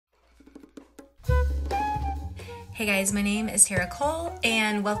Hey guys, my name is Tara Cole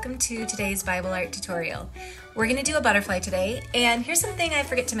and welcome to today's Bible art tutorial. We're going to do a butterfly today, and here's something I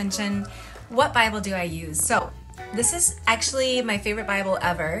forget to mention. What Bible do I use? So this is actually my favorite Bible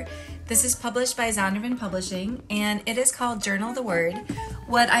ever. This is published by Zondervan Publishing and it is called Journal of the Word.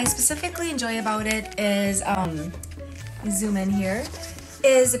 What I specifically enjoy about it is, zoom in here,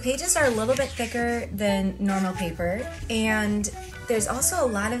 is the pages are a little bit thicker than normal paper, and there's also a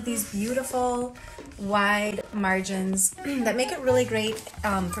lot of these beautiful wide margins that make it really great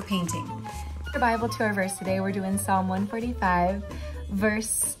for painting. Our Bible to our verse today, we're doing Psalm 145,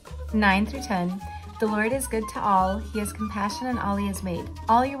 verse 9 through 10. The Lord is good to all. He has compassion on all he has made.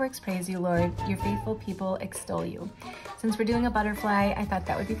 All your works praise you, Lord. Your faithful people extol you. Since we're doing a butterfly, I thought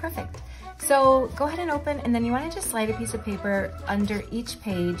that would be perfect. So go ahead and open, and then you want to just slide a piece of paper under each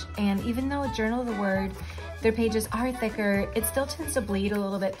page. And even though Journal of the Word, their pages are thicker, it still tends to bleed a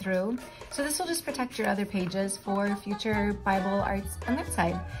little bit through. So this will just protect your other pages for future Bible arts on that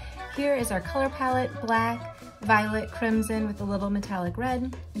side. Here is our color palette: black, violet, crimson with a little metallic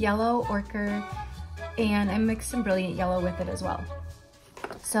red, yellow, ochre, and I mixed some brilliant yellow with it as well.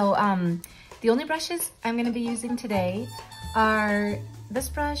 So the only brushes I'm going to be using today are this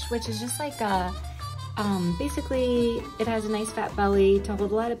brush, which is just like a, basically it has a nice fat belly to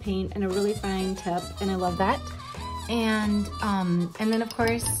hold a lot of paint and a really fine tip, and I love that. And then of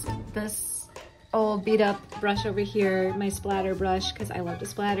course this old beat up brush over here, my splatter brush, because I love to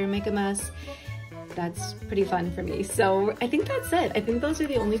splatter and make a mess. That's pretty fun for me. So I think that's it. I think those are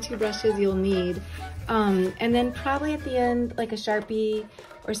the only two brushes you'll need. And then probably at the end, like a Sharpie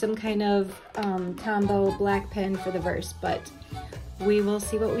or some kind of Tombow black pen for the verse, but we will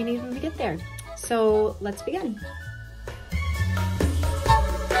see what we need when we get there. So let's begin.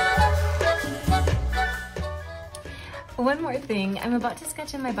 One more thing, I'm about to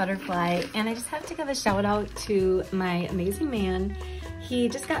sketch in my butterfly, and I just have to give a shout out to my amazing man. He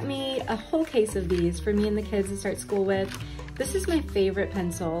just got me a whole case of these for me and the kids to start school with. This is my favorite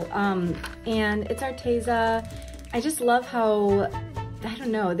pencil, and it's Arteza. I just love how, I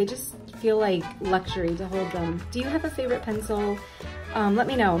don't know, they just feel like luxury to hold them. Do you have a favorite pencil? Let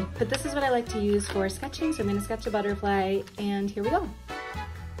me know. But this is what I like to use for sketching, so I'm gonna sketch a butterfly, and here we go.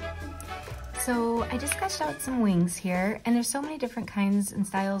 So I just sketched out some wings here, and there's so many different kinds and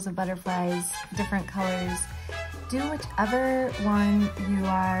styles of butterflies, different colors. Do whichever one you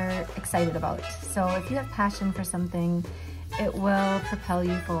are excited about. So if you have passion for something, it will propel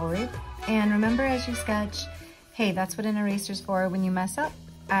you forward. And remember as you sketch, hey, that's what an eraser's for. When you mess up,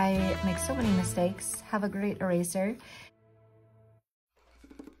 I make so many mistakes. Have a great eraser.